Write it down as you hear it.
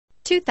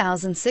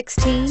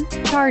2016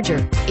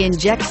 Charger.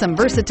 Inject some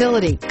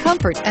versatility,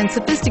 comfort, and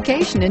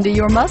sophistication into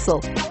your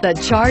muscle. The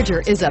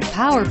Charger is a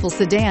powerful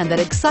sedan that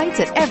excites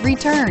at every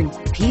turn.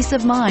 Peace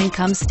of mind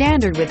comes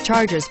standard with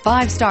Charger's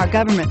 5-star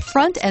government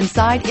front and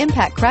side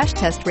impact crash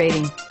test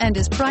rating and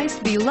is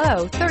priced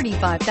below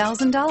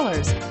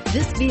 $35,000.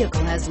 This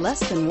vehicle has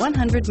less than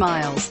 100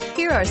 miles.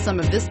 Here are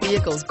some of this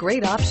vehicle's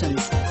great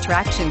options: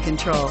 traction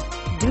control,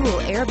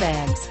 dual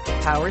airbags,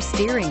 power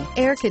steering,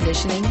 air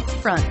conditioning,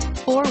 front,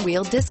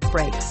 4-wheel disc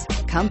brakes,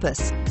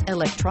 compass,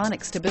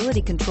 electronic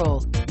stability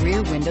control,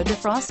 rear window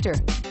defroster,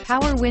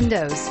 power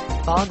windows,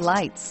 fog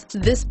lights.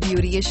 This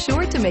beauty is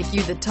sure to make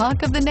you the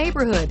talk of the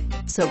neighborhood.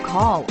 So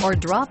call or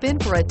drop in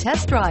for a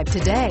test drive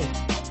today.